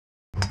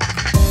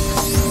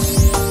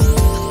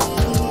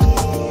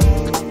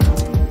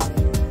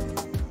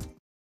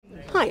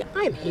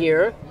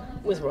here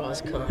with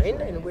Roslyn Kind,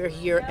 and we're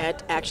here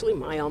at actually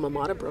my alma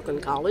mater,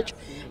 Brooklyn College,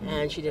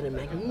 and she did a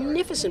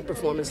magnificent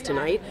performance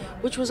tonight,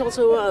 which was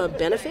also a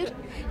benefit.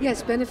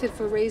 Yes, benefit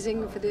for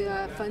raising for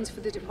the funds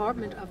for the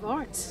Department of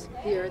Arts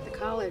here at the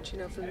college,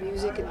 for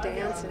music and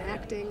dance and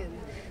acting and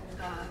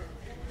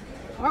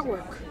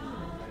artwork,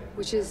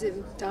 which is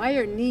in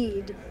dire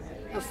need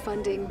of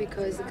funding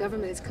because the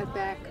government has cut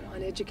back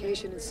on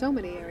education in so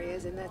many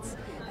areas, and that's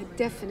a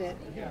definite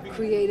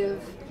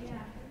creative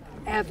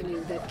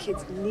avenue that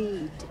kids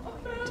need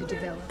to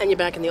develop. And you're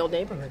back in the old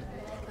neighborhood.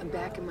 I'm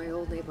back in my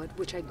old neighborhood,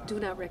 which I do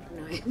not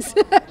recognize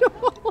at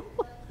all.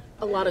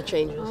 A lot of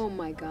changes. Oh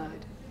my God.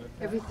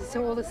 Everything,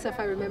 so all the stuff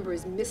I remember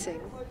is missing.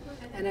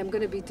 And I'm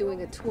going to be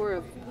doing a tour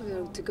of,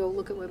 to go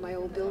look at where my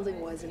old building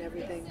was and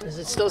everything. Is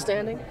it still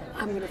standing?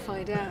 I'm going to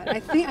find out.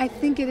 I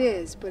think it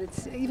is, but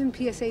it's even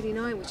PS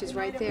 89, which is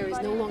right there, is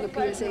no longer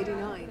PS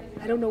 89.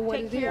 I don't know what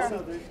it is.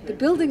 The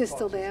building is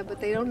still there, but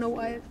they don't know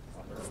why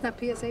it's not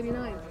PS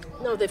 89.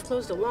 No, they've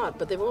closed a lot,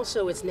 but they've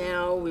also, it's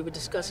now, we were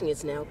discussing,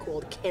 it's now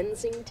called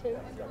Kensington.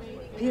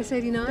 PS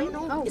 89?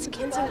 No, oh. It's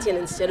Kensington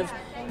instead of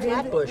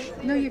Flatbush.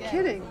 No, you're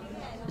kidding.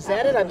 Is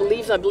that it? I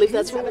believe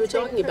that's what we were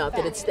talking about.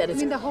 That it's. You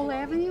mean the whole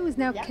avenue is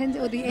now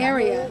Kensington, or the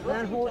area?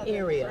 That whole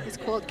area. It's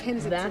called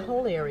Kensington. That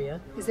whole area.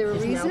 Is there a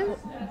reason?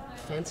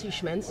 Fancy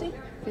Schmency?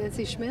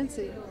 Fancy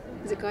Schmency.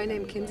 There's a guy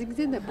named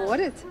Kensington that bought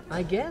it.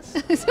 I guess.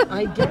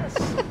 I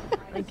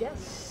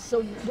guess.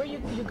 So where you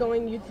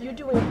going? You're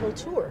doing a whole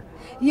tour.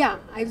 Yeah,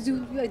 I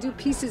do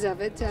pieces of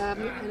it.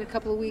 In a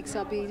couple of weeks,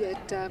 I'll be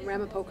at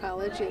Ramapo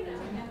College in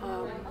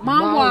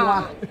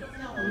Mahwah,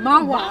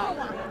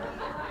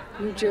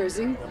 New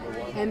Jersey.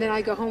 And then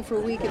I go home for a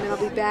week, and then I'll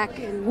be back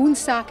in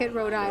Woonsocket,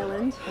 Rhode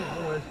Island.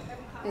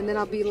 And then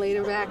I'll be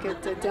later back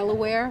at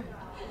Delaware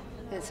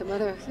and some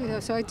other,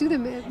 so I do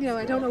them,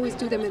 I don't always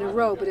do them in a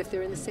row, but if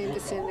they're in the same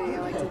vicinity, I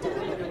like to do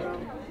them in a row.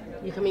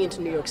 You coming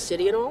into New York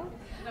City at all?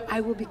 I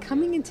will be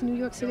coming into New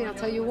York City, and I'll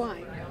tell you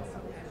why.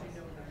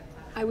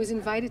 I was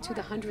invited to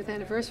the 100th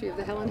anniversary of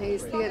the Helen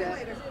Hayes Theater,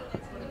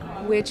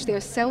 which they're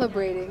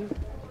celebrating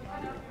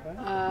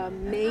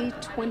May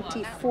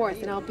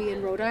 24th, and I'll be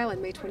in Rhode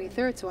Island May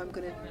 23rd, so I'm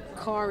going to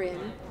car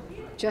in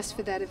just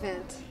for that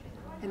event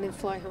and then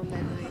fly home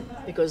that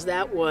night. Because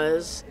that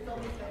was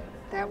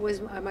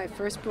my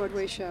first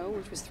Broadway show,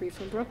 which was 3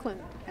 from Brooklyn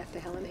at the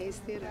Helen Hayes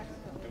Theater.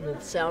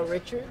 With Sal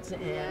Richards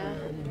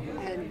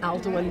and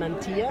Aldo and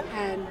Mantia.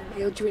 And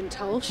Adrian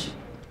Tulsh.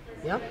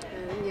 Yep.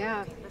 And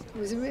yeah, it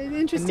was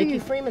interesting. And Mickey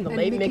Freeman, the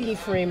late Mickey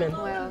Freeman.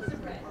 Wow,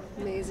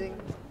 amazing.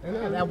 I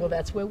know.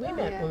 That's where we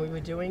met when we were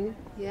doing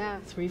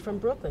 3 from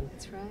Brooklyn.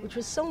 That's right. Which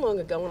was so long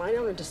ago, and I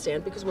don't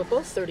understand because we're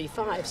both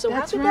 35. So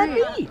that's how could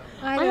that be?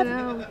 I don't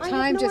know.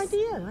 I have no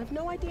idea. I have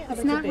no idea.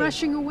 It's not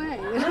rushing away.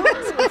 No,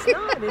 it's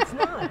not. It's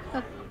not.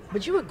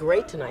 But you were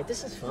great tonight.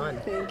 This is fun.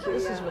 Thank you.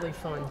 This is really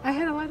fun. I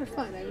had a lot of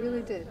fun. I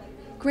really did.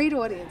 Great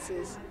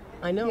audiences.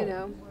 I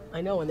know. I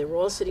know, and they were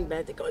all sitting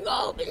back there going,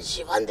 "Oh, is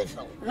she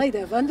wonderful? Oh,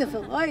 they're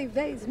wonderful. Oh,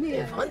 there's me.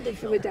 They're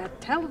wonderful. With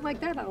that talent like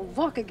that, I'll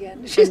walk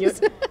again."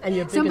 And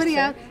your somebody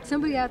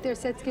out there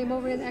came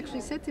over and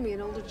actually said to me,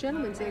 an older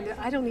gentleman, saying that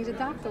I don't need a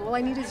doctor. All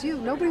I need is you.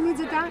 Nobody needs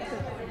a doctor.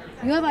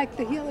 You're like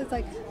the healer. It's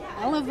like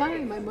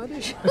Alavine, my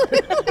mother.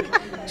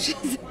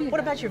 What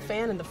about your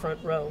fan in the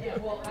front row?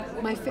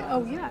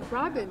 Oh yeah,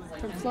 Robin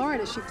from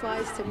Florida. She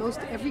flies to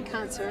every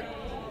concert.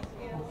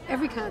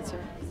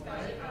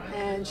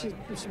 And she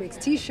makes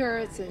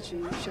T-shirts, and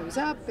she shows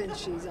up, and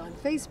she's on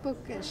Facebook,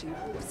 and she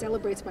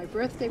celebrates my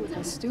birthday with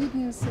her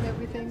students and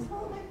everything.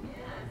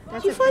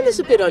 Do you find this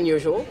a bit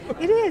unusual?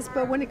 It is,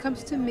 but when it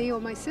comes to me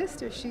or my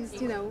sister, she's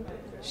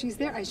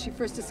there. She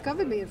first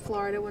discovered me in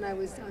Florida when I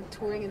was on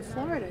touring in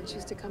Florida, and she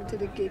used to come to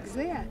the gigs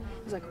there.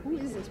 I was like, who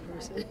is this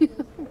person?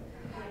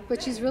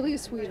 But she's really a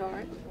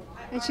sweetheart,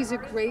 and she's a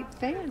great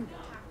fan.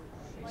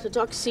 So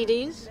talk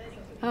CDs?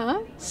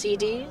 Huh?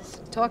 CDs?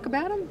 Talk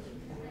about them?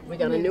 We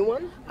got a new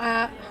one?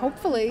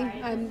 Hopefully.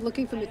 I'm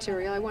looking for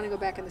material. I want to go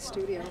back in the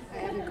studio. I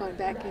haven't gone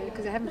back in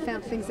because I haven't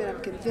found things that I'm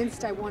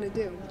convinced I want to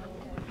do.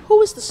 Who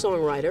was the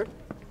songwriter?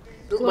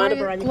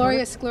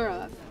 Gloria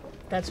Sklerov.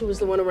 That's who was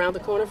the one around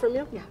the corner from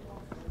you? Yeah.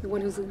 The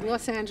one who's in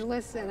Los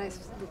Angeles, and I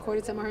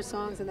recorded some of her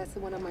songs, and that's the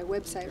one on my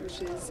website, which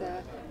is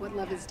What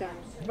Love Has Done.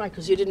 Right,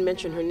 because you didn't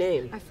mention her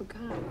name. I forgot.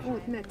 Oh,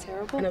 isn't that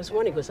terrible? And I was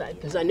wondering,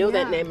 because I know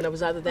that name, and I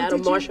was either that or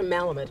Marsha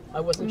Malamet. I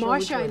wasn't sure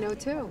which one. Marsha, I know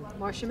too.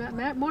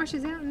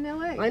 Marsha's out in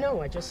L.A. I know,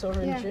 I just saw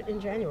her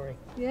in January.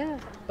 Yeah.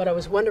 But I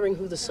was wondering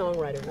who the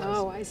songwriter was.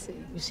 Oh, I see.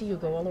 You see, you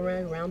go all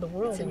around the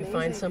world, and you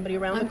find somebody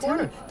around the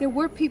corner. There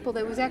were people.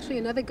 There was actually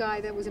another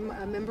guy that was a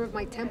member of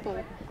my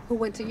temple who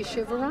went to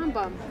Yeshiva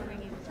Rambam.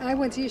 I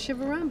went to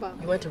Yeshiva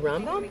Rambam. You went to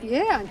Rambam?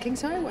 Yeah, on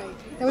Kings Highway.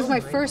 That was my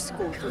first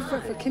school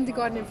for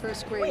kindergarten and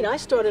first grade. Wait, I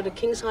started at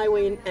Kings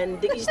Highway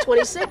and East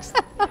 26th.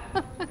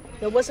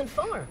 It wasn't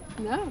far.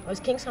 No. I was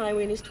Kings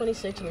Highway and East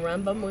 26th, and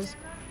Rambam was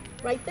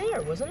right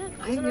there, wasn't it?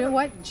 You know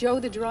what? Joe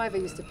the driver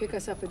used to pick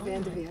us up at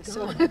Vanderveer.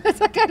 So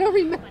it's like I don't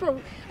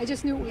remember. I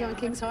just knew it was on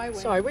Kings Highway.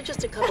 Sorry, we're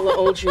just a couple of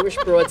old Jewish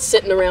broads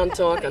sitting around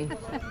talking.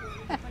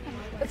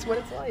 That's what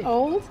it's like.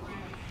 Old?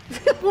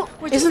 Well,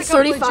 Which isn't is a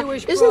couple of 35?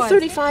 Jewish Isn't broads.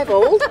 35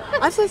 old?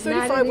 I thought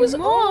 35 was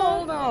anymore.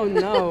 old. Oh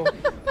no.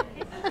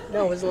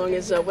 No, as long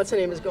as what's her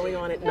name is going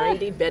on at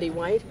 90, Betty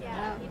White.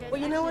 Yeah. Well,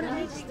 you know what it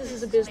is? This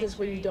is a business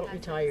where you don't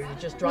retire. You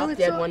just drop Well, it's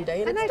dead all- one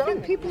day and it's I done.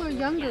 think people are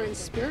younger in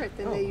spirit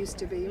than they used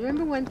to be.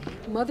 Remember when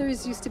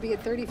mothers used to be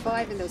at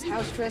 35 in those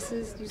house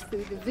dresses? The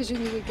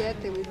vision you would get,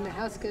 they were in the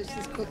house because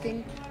she's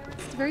cooking.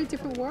 It's a very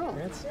different world.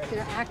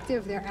 They're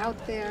active, they're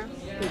out there,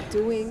 they're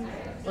doing.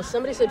 Well,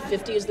 somebody said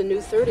 50 is the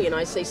new 30, and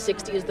I say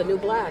 60 is the new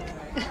black.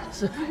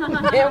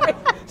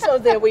 So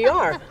there we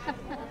are.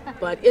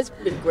 But it's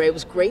been great. It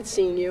was great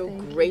seeing you,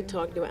 great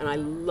talking to you, and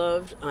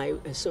I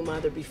assume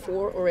either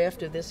before or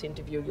after this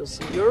interview, you'll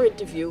see your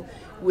interview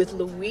with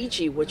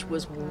Luigi, which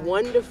was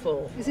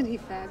wonderful. Isn't he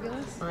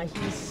fabulous?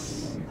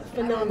 He's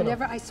phenomenal.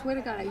 I swear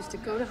to God, I used to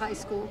go to high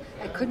school.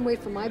 I couldn't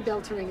wait for my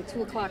bell to ring. At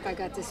 2 o'clock, I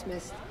got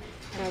dismissed.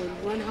 And I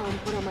would run home,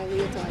 put on my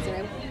leotards.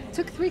 And I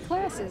took 3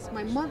 classes.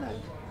 My mother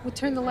would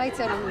turn the lights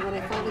out on me when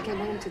I finally came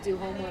home to do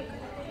homework.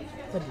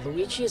 But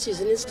Luigi is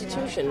an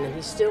institution, and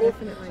he's still,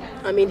 Definitely.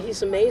 I mean,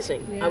 he's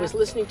amazing. Yeah. I was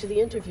listening to the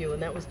interview, and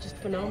that was just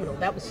phenomenal.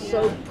 That was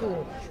so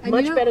cool. And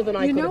Much better than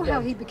I could have done. You know how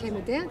he became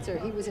a dancer?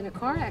 He was in a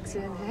car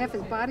accident, half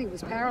his body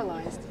was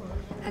paralyzed.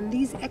 And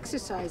these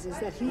exercises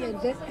that he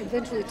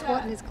eventually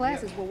taught in his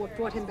classes were what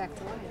brought him back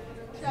to life.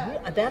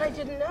 Yeah, that I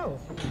didn't know.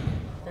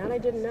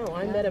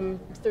 I met him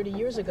 30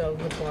 years ago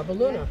with Barbara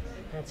Luna.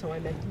 That's how I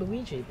met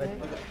Luigi. But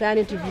that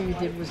interview you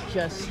did was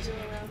just,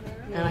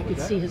 and I could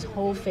see his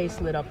whole face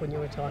lit up when you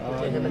were talking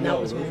to him, and that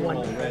was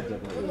wonderful.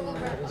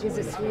 He's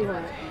a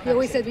sweetheart. He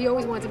always said he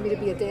always wanted me to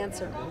be a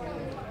dancer.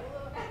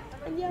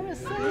 And you're a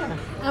singer.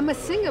 I'm a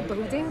singer, but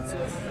who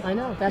dances? I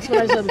know. That's what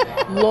I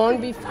said.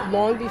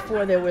 Long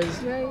before there was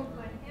Right?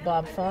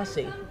 Bob Fosse,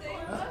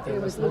 there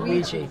was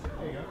Luigi. Luigi.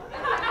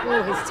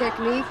 Oh, his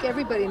technique.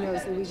 Everybody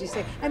knows Luigi's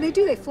technique. And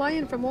they fly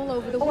in from all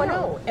over the Oh, world. I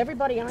know.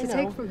 Everybody I To know.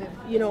 take from him.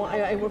 You know,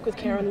 I work with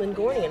Karen Lynn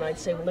Gorney, and I'd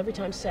say, well, every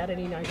time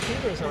Saturday Night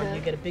Fever is on,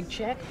 you get a big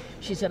check.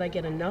 She said, I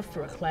get enough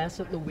for a class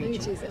at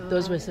Luigi.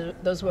 Those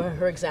were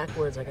her exact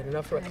words. I get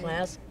enough for a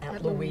class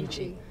at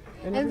Luigi.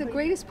 And the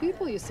greatest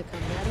people used to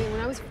come there. I mean,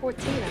 when I was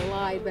 14, I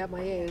lied about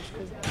my age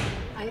because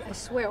I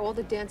swear all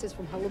the dancers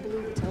from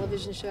Hullabaloo, the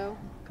television show,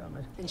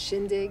 God. and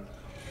Shindig,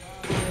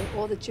 and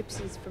all the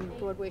gypsies from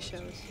Broadway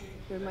shows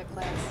were in my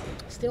class.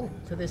 Still,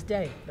 to this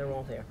day, they're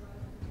all there.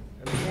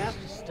 I mean, Yep.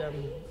 It's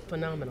just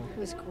phenomenal. It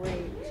was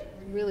great,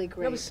 really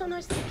great. It was so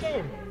nice that he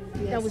came.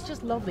 Yes. That was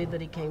just lovely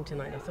that he came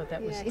tonight. I thought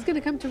that was. Yeah, he's going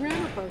to come to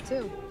Ramapo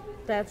too.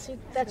 That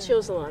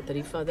shows a lot that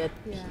he thought that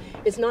Yeah.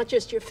 it's not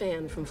just your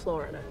fan from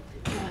Florida.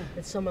 Yeah.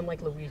 It's someone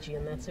like Luigi,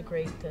 and that's a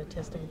great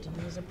testament to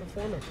you as a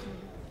performer.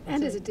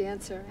 And as a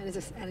dancer, and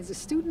as a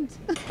student.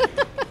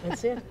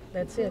 That's it.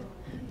 That's it.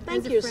 As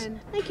Thank a you. friend.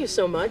 Thank you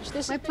so much.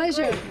 This My has been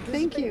pleasure. great. This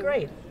Thank has been you.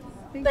 Great.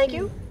 Thank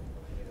you.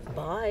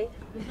 Bye.